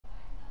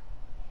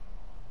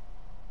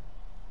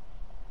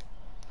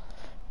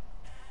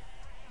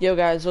Yo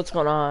guys, what's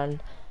going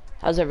on?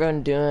 How's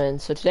everyone doing?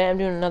 So today I'm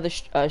doing another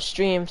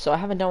stream. So I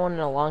haven't done one in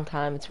a long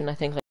time. It's been, I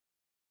think,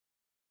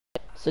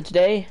 like... So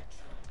today,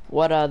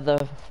 what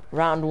the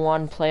round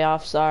one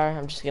playoffs are,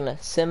 I'm just gonna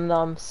sim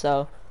them.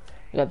 So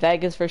we got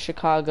Vegas versus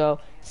Chicago,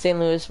 St.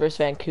 Louis versus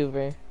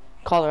Vancouver,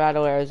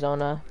 Colorado,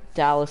 Arizona,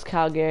 Dallas,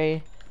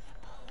 Calgary,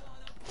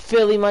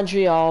 Philly,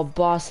 Montreal,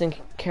 Boston,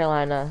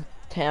 Carolina,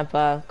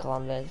 Tampa,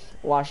 Columbus,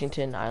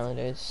 Washington,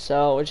 Islanders.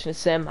 So we're just gonna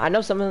sim. I know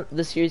some of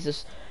the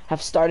series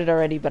have started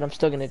already, but I'm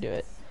still gonna do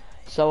it.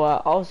 So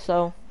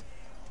also,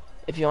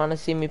 if you want to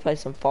see me play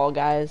some Fall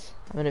Guys,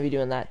 I'm gonna be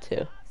doing that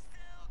too,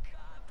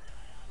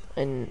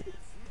 and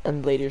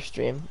later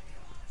stream,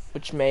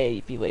 which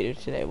may be later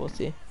today. We'll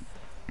see.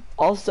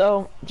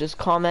 Also, just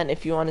comment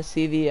if you want to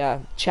see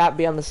the chat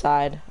be on the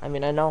side. I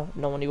mean, I know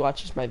no one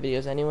watches my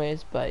videos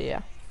anyways, but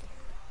yeah.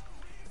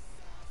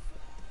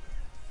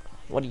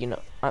 What do you know?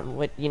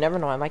 You never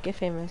know. I might get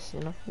famous. You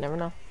know, you never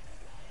know.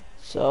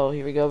 So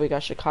here we go. We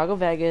got Chicago,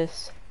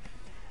 Vegas.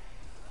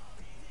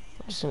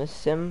 I'm just gonna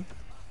sim.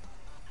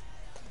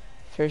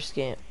 First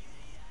game.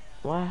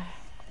 What?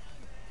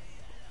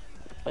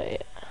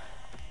 Wait.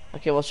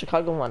 Okay, well,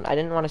 Chicago won. I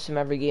didn't want to sim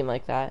every game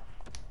like that.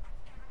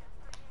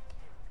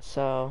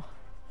 So,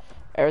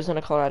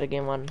 Arizona, Colorado,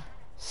 game one.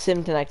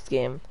 Sim to next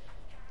game.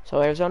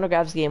 So, Arizona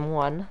grabs game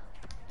one.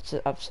 It's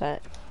an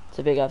upset. It's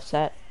a big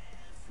upset.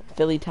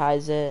 Philly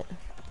ties it.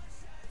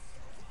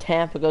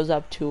 Tampa goes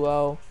up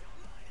 2-0.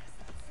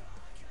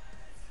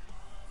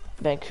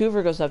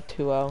 Vancouver goes up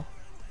 2-0.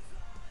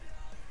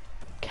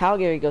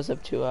 Calgary goes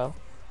up 2-0.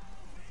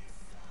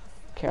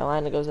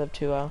 Carolina goes up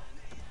 2-0.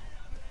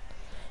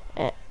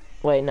 And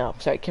wait, no,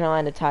 sorry,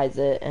 Carolina ties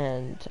it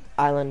and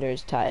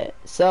Islanders tie it.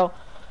 So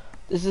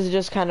this is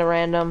just kind of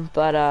random,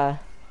 but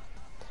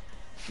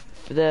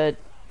for the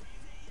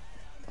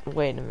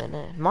wait a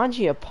minute,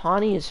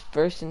 Mangiapane is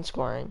first in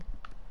scoring.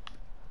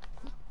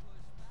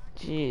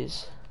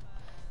 Jeez.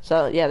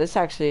 So yeah, this is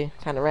actually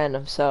kind of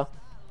random. So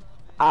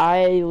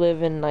I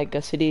live in like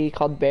a city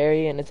called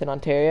Barrie, and it's in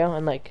Ontario,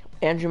 and like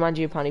Andrew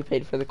Mangiapane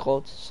played for the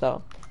Colts.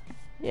 So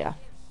yeah,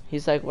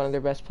 he's like one of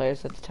their best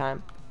players at the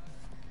time.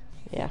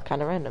 Yeah,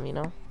 kind of random, you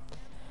know.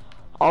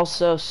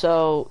 Also,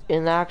 so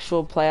in the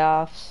actual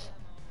playoffs,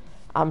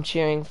 I'm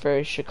cheering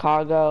for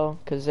Chicago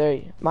because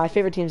they're my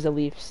favorite team's the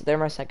Leafs. They're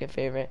my second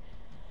favorite,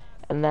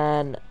 and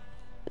then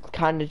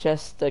kind of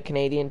just the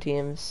Canadian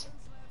teams,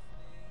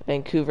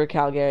 Vancouver,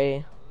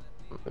 Calgary.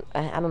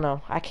 I don't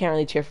know. I can't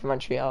really cheer for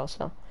Montreal,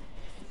 so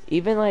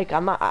even like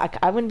I'm not.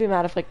 I wouldn't be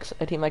mad if like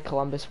a team like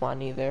Columbus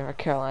won either, or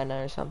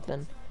Carolina or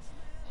something.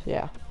 So,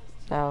 yeah.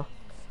 Now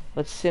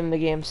let's sim the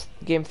games.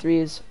 Game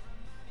threes.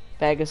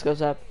 Vegas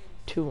goes up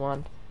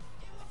 2-1.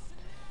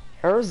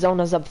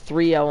 Arizona's up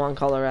 3-0 on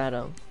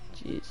Colorado.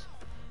 Jeez.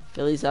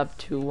 Philly's up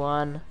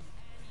 2-1.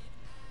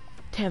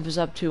 Tampa's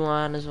up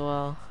 2-1 as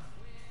well.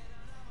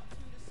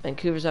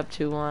 Vancouver's up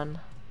 2-1.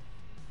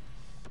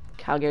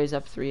 Calgary's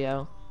up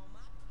 3-0.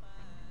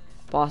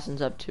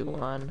 Boston's up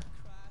 2-1.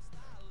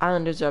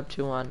 Islanders are up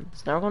 2-1.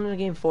 So now we're going to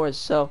game fours.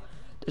 So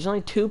there's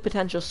only two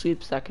potential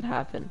sweeps that could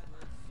happen.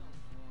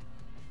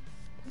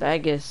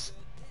 Vegas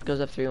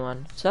goes up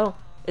 3-1. So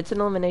it's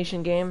an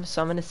elimination game,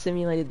 so I'm going to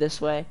simulate it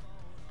this way.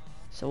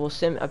 So we'll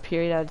sim a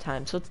period at a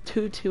time. So it's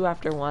 2-2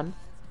 after 1.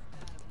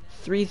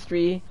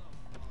 3-3.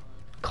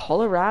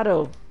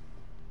 Colorado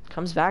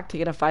comes back to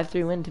get a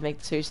 5-3 win to make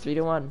the series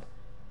 3-1.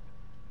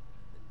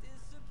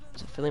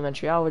 So Philly,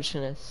 Montreal, we're just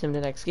going to sim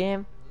the next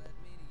game.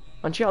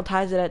 Montreal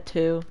ties it at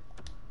 2.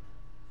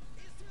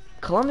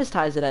 Columbus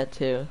ties it at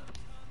 2.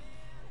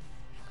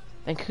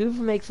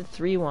 Vancouver makes it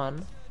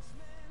 3-1.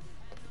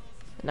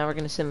 Now we're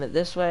going to sim it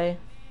this way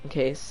in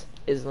case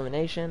is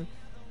elimination.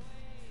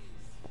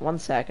 One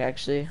sec,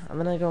 actually. I'm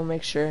gonna go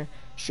make sure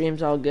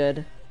stream's all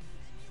good.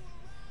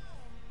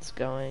 It's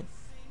going.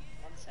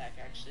 One sec,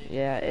 actually.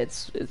 Yeah,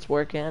 it's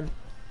working.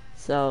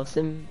 So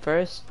sim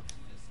first.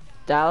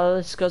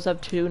 Dallas goes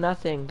up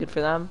 2-0. Good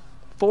for them.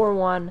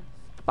 4-1,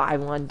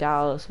 5-1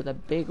 Dallas with a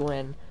big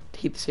win to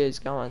keep the series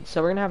going.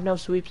 So we're gonna have no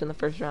sweeps in the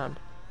first round.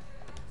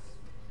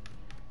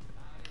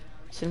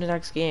 Sim the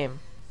next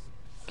game.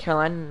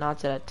 Carolina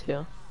knots it at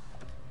 2.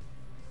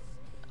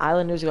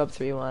 Islanders go up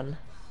 3-1.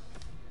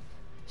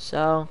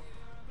 So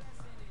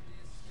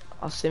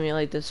I'll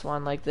simulate this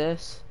one like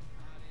this.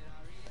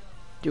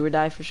 Do or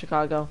die for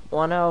Chicago.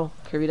 1-0.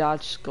 Kirby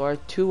Dodge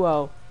scored.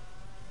 2-0.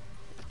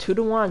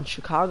 2-1.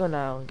 Chicago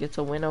now gets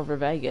a win over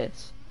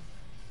Vegas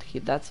to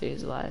keep that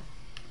series alive.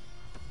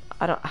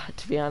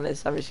 To be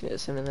honest, I'm just gonna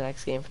sim in the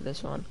next game for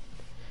this one.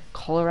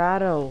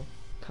 Colorado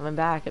coming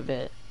back a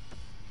bit.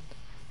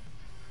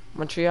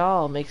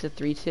 Montreal makes it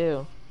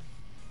 3-2.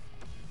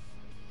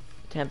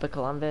 Tampa,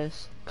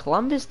 Columbus.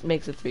 Columbus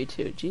makes it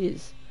 3-2.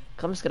 Jeez.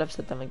 Columbus could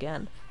upset them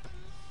again.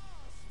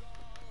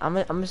 I'm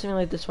gonna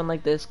simulate this one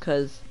like this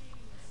because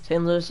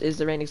St. Louis is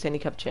the reigning Stanley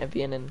Cup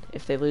champion, and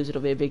if they lose,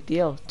 it'll be a big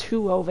deal.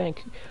 2-0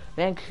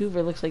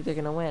 Vancouver looks like they're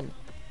gonna win.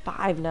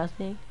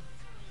 5-0.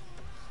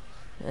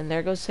 And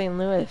there goes St.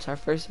 Louis, our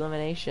first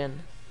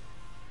elimination.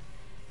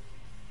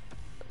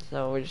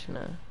 So we're just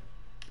gonna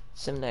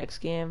sim next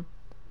game.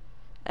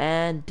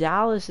 And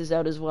Dallas is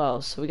out as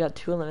well, so we got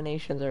 2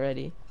 eliminations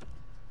already.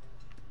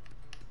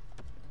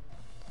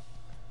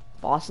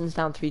 Boston's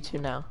down 3-2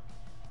 now.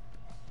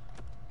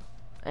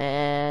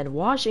 And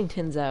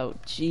Washington's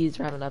out. Jeez,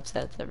 we're having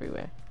upsets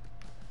everywhere.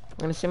 I'm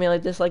gonna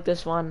simulate this like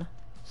this one.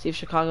 See if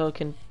Chicago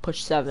can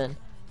push 7.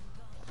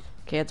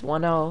 Okay, it's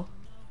 1-0.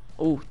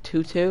 Ooh,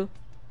 2-2.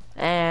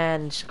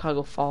 And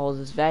Chicago falls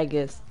as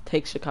Vegas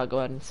takes Chicago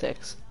out in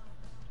 6.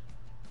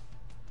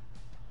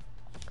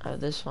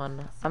 This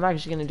one. I'm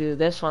actually gonna do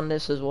this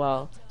as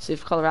well. See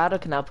if Colorado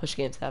can now push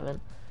game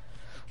 7.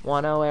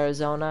 1-0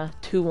 Arizona.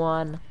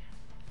 2-1.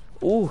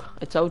 Ooh,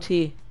 it's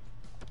OT.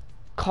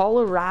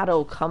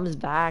 Colorado comes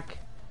back,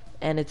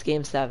 and it's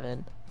game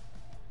 7.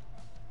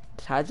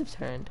 The tides have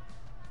turned.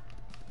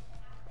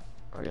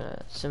 We're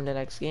gonna sim the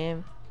next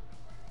game.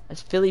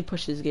 As Philly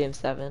pushes game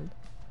 7.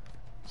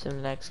 Sim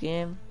the next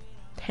game.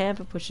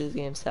 Tampa pushes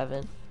game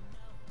 7.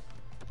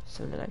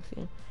 Sim the next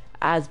game.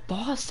 As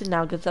Boston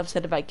now gets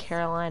upset by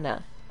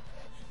Carolina.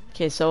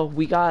 Okay, so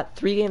we got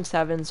 3 game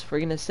 7s.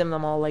 We're gonna sim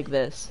them all like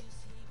this.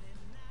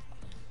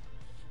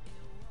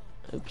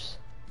 Oops.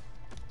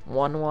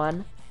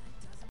 1-1.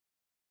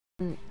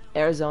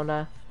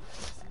 Arizona.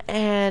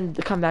 And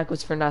the comeback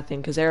was for nothing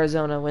because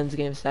Arizona wins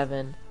game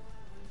 7.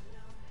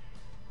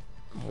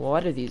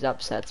 What are these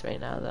upsets right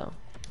now, though?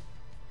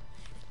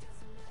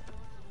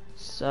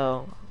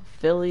 So,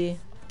 Philly,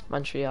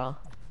 Montreal.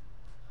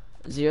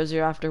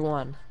 0-0 after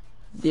 1.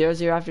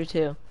 0-0 after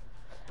 2.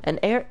 And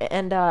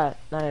not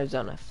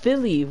Arizona.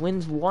 Philly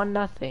wins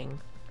 1-0.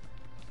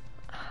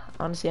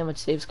 I want to see how much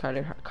saves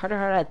Carter Hart. Carter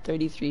Hart had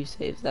 33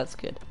 saves. That's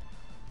good.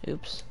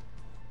 Oops.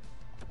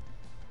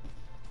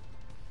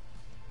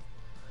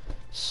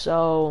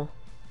 So,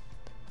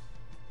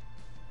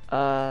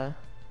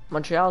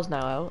 Montreal's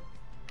now out.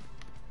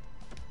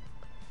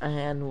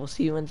 And we'll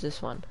see who wins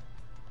this one.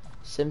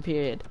 Sim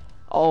period.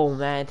 Oh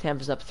man,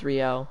 Tampa's up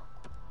 3-0.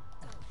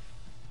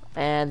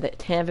 And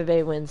Tampa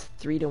Bay wins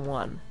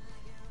 3-1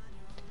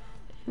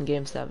 in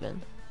game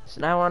 7.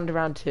 So now we're on to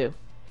round 2.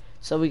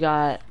 So we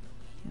got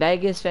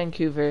Vegas,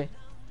 Vancouver,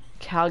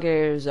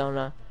 Calgary,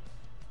 Arizona,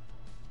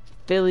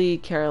 Philly,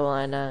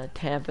 Carolina,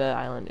 Tampa,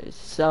 Islanders.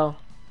 So,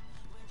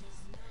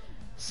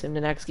 sim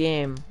the next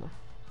game.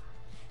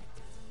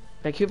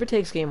 Vancouver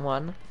takes game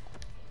 1.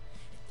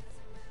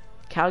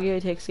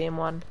 Calgary takes game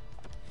 1.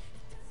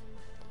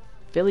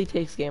 Philly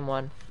takes game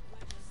 1.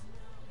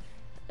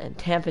 And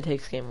Tampa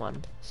takes game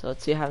 1. So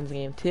let's see what happens in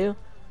game 2.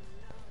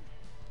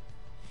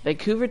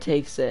 Vancouver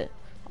takes it.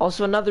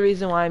 Also, another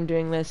reason why I'm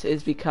doing this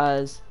is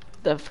because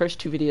the first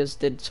 2 videos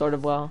did sort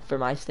of well for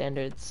my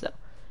standards. So,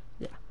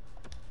 yeah.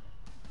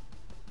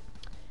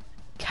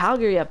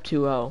 Calgary up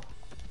 2-0.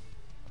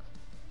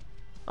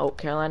 Oh,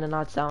 Carolina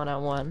knocks that one at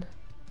 1.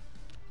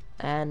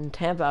 And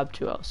Tampa up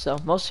 2-0. So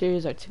most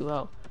series are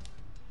 2-0.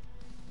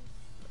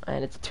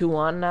 And it's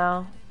 2-1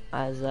 now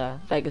as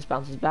Vegas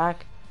bounces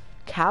back.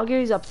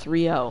 Calgary's up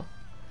 3-0.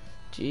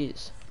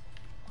 Jeez.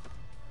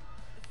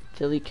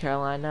 Philly,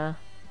 Carolina.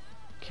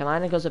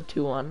 Carolina goes up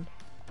 2-1.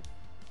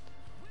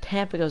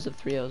 Tampa goes up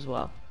 3-0 as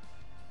well.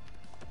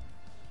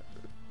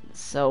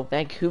 So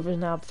Vancouver's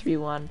now up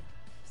 3-1.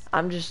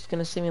 I'm just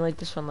gonna simulate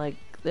this one like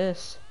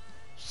this.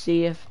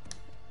 See if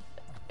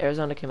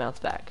Arizona can bounce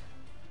back.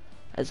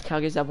 As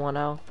Calgary's up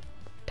 1-0.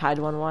 Tied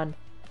 1-1.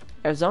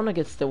 Arizona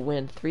gets the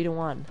win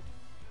 3-1.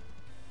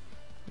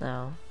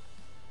 Now.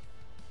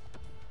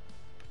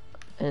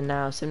 And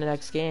now sim the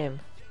next game.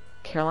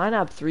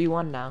 Carolina up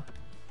 3-1 now.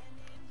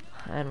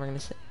 And we're gonna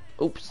sim.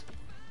 Oops.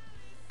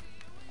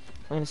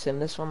 I'm gonna sim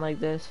this one like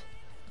this.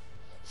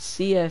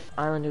 See if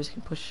Islanders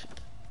can push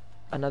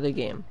another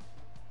game.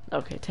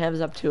 Okay,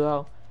 Tampa's up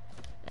 2-0.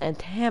 And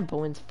Tampa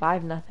wins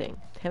 5-0.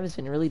 Tampa's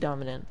been really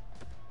dominant.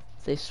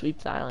 They sweep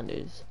the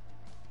Islanders.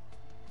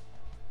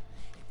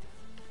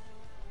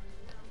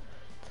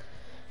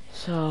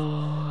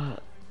 So,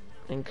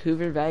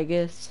 Vancouver,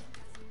 Vegas.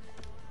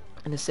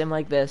 In a sim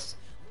like this.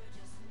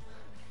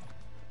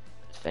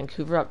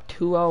 Vancouver up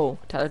 2-0.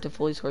 Tyler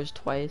Toffoli scores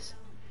twice.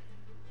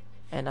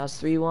 And now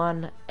it's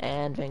 3-1.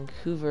 And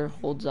Vancouver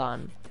holds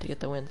on to get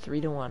the win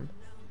 3-1.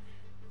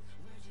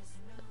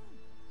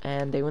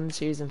 And they win the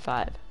series in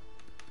 5.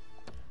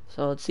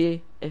 So let's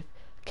see if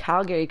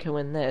Calgary can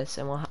win this.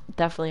 And we'll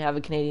definitely have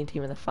a Canadian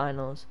team in the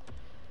finals.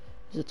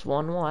 It's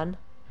 1-1.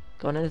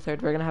 Going into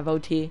third, we're going to have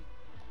OT.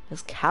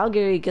 As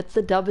Calgary gets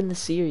the dub in the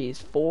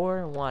series.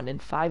 4-1 in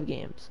 5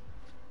 games.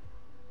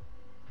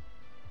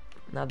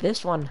 Now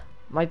this one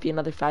might be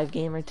another 5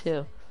 game or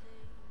 2.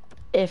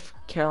 If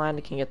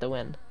Carolina can get the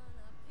win.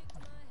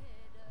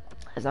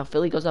 As now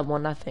Philly goes up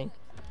 1-0.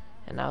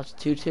 And now it's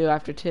 2-2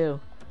 after 2.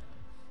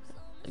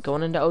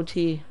 Going into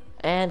OT.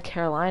 And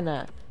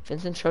Carolina.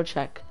 Vincent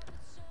Trocheck.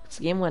 It's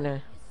the game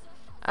winner.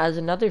 As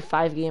another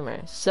 5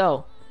 gamer.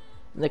 So,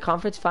 in the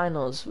conference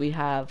finals, we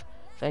have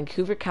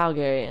Vancouver,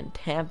 Calgary, and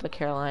Tampa,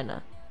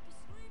 Carolina.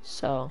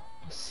 So,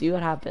 we'll see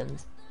what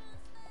happens.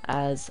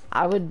 As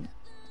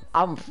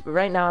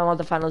right now I want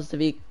the finals to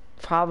be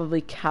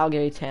probably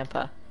Calgary,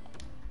 Tampa.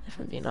 If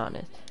I'm being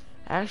honest.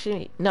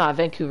 Actually, no,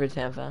 Vancouver,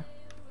 Tampa.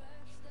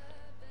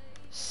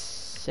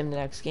 sim the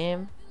next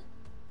game.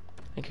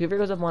 Vancouver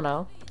goes up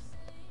 1-0.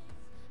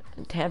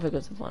 And Tampa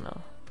goes up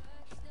 1-0.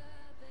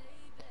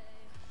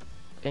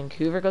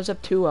 Vancouver goes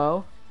up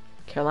 2-0.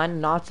 Carolina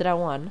knots it at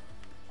 1.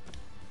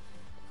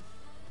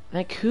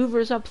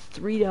 Vancouver's up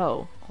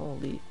 3-0.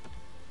 Holy.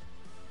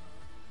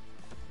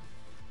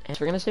 And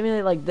we're gonna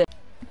simulate like this.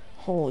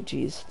 Oh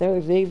jeez,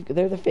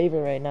 they're the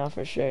favorite right now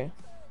for sure.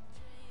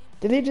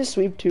 Did they just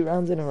sweep 2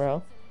 rounds in a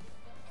row?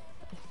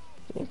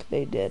 I think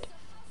they did.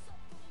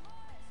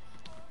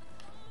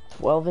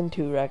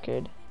 12-2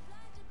 record.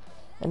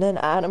 And then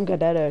Adam got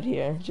that out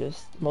here,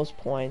 just most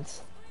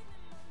points.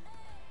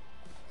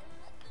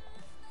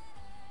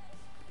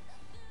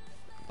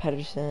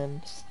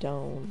 Pedersen,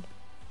 Stone.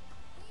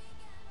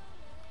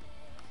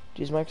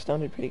 Jeez, Mark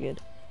Stone did pretty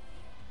good.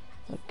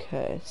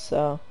 Okay,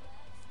 so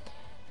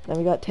then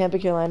we got Tampa,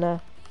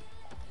 Carolina.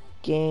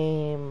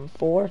 Game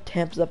 4,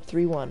 Tampa's up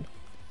 3-1.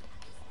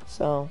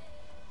 So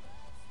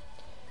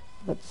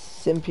let's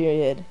sim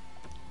period.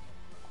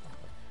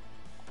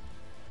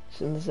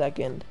 In the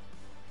second.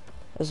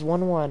 There's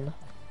 1-1.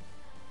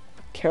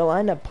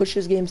 Carolina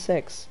pushes game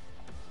 6.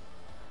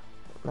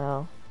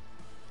 Now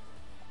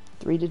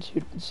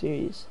 3-2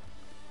 series.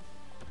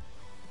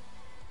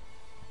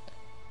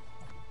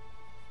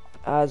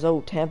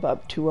 So Tampa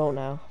up 2-0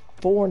 now.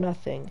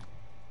 4-0.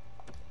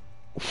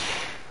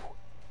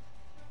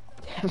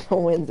 Tampa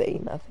wins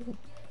 8-0.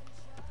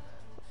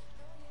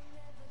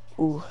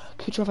 Ooh,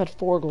 Kucherov had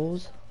 4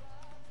 goals.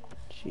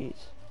 Jeez.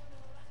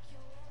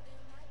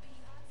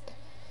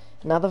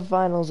 Now the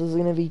finals is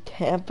going to be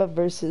Tampa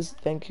versus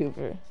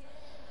Vancouver.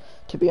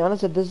 To be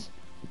honest, at this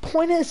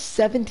point, has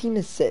 17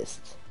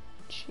 assists.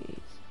 Jeez.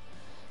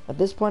 At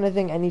this point, I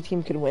think any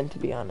team could win, to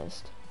be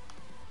honest.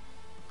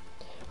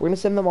 We're going to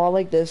send them all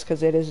like this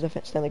because it is the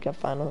Stanley Cup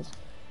Finals.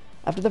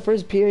 After the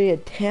first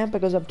period, Tampa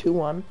goes up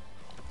 2-1.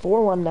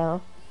 4-1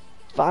 now.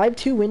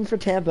 5-2 win for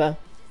Tampa.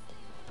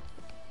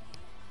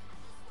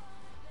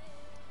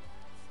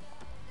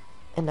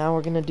 And now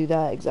we're going to do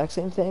that exact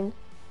same thing.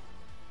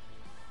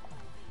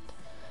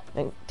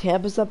 And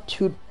Tampa's up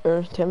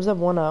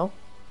 1-0.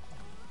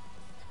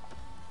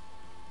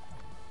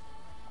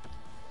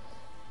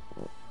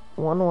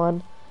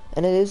 1-1.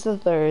 And it is the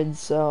third,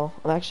 so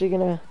I'm actually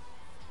gonna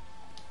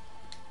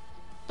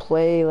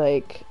play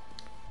like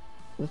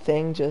the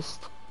thing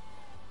just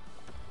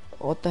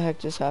what the heck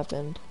just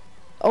happened?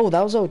 Oh,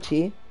 that was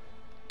OT.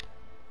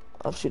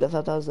 Oh shoot, I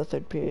thought that was the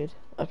third period.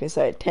 Okay,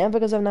 sorry. Tampa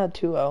goes up now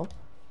 2-0.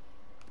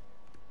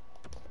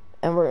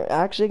 And we're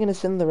actually gonna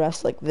send the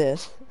rest like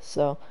this.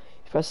 So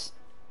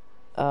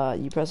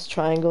you press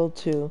triangle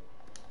to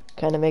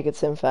kind of make it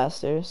sim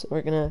faster. So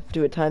we're gonna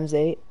do it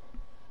 ×8.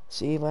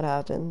 See what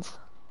happens.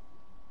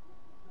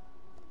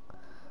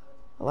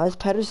 Elias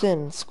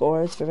Pettersson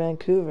scores for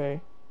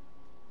Vancouver.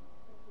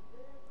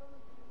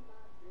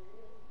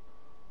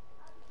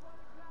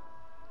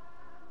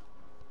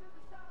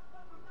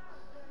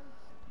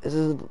 This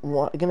is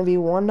gonna be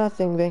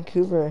 1-0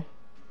 Vancouver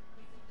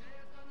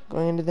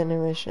going into the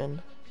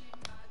intermission.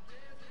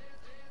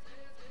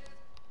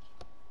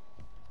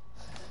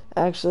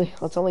 Actually,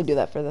 let's only do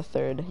that for the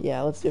third.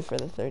 Yeah, let's do it for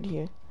the third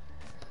here.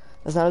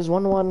 That's not as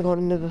 1-1 going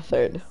into the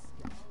third.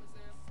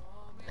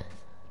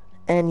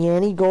 And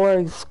Yanni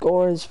Gourde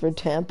scores for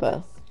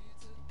Tampa.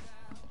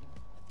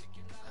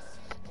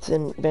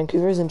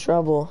 Vancouver's in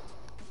trouble.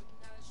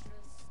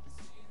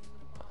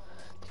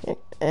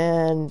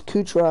 And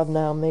Kucherov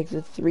now makes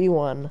it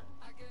 3-1.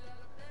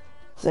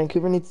 So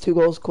Vancouver needs 2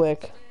 goals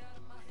quick.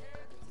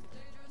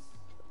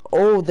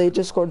 Oh, they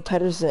just scored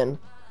Pettersson.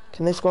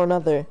 Can they score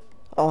another?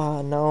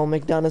 Oh no,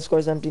 McDonough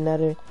scores empty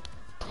netter.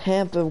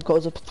 Tampa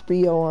goes up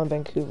 3-0 on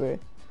Vancouver.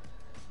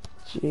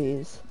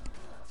 Jeez.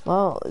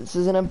 Well, this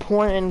is an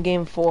important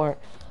game 4.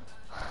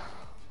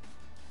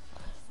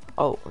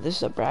 Oh, this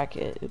is a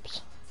bracket.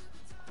 Oops.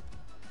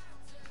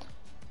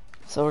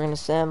 So we're gonna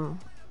sim.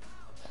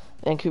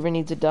 Vancouver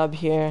needs a dub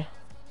here.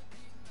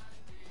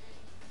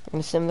 We're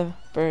gonna sim the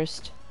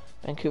first.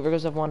 Vancouver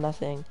goes up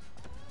 1-0.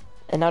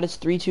 And now it's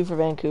 3-2 for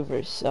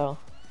Vancouver, so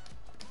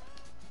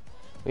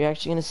we're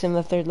actually gonna sim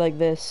the third like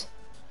this.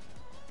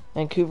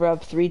 Vancouver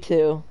up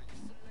 3-2.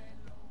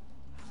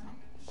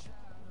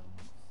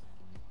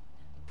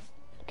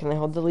 Can they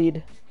hold the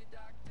lead?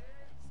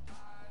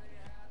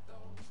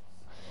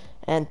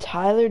 And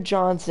Tyler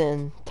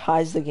Johnson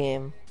ties the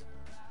game.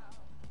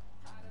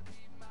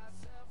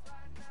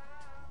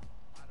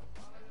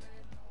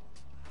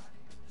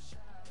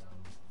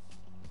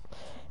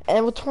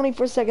 And with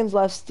 24 seconds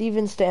left,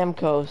 Steven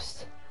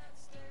Stamkos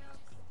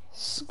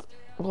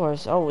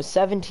scores. Oh, with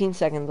 17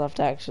 seconds left,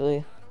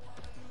 actually.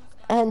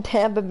 And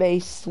Tampa Bay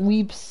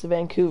sweeps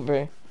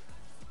Vancouver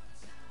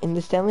in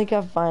the Stanley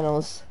Cup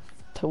Finals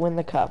to win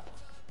the cup.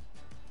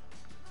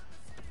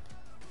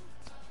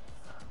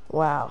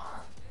 Wow.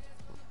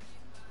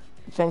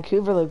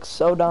 Vancouver looks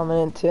so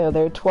dominant, too.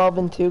 They're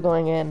 12-2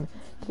 going in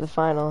to the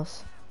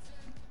finals.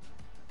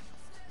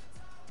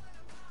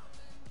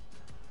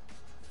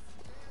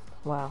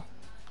 Wow.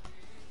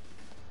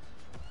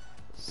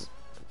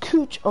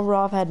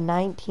 Kucherov had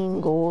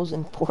 19 goals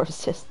and 4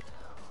 assists.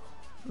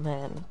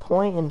 Man,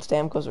 Point and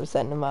Stamkos were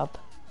setting him up.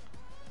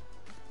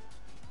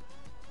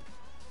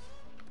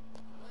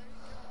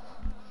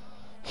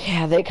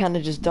 Yeah, they kind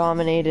of just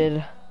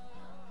dominated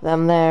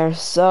them there.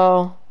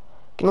 So,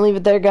 gonna leave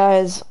it there,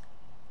 guys.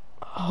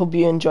 Hope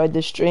you enjoyed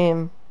this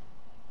stream.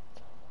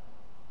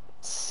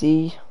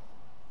 See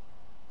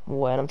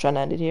when I'm trying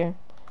to end it here.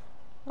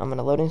 I'm in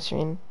a loading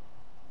screen.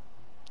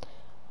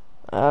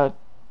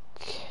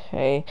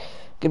 Okay.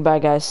 Goodbye,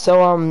 guys.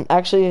 So,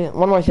 actually,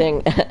 one more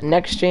thing.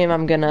 Next stream,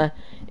 I'm gonna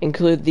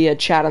include the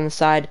chat on the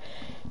side,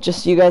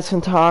 just so you guys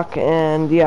can talk, and yeah.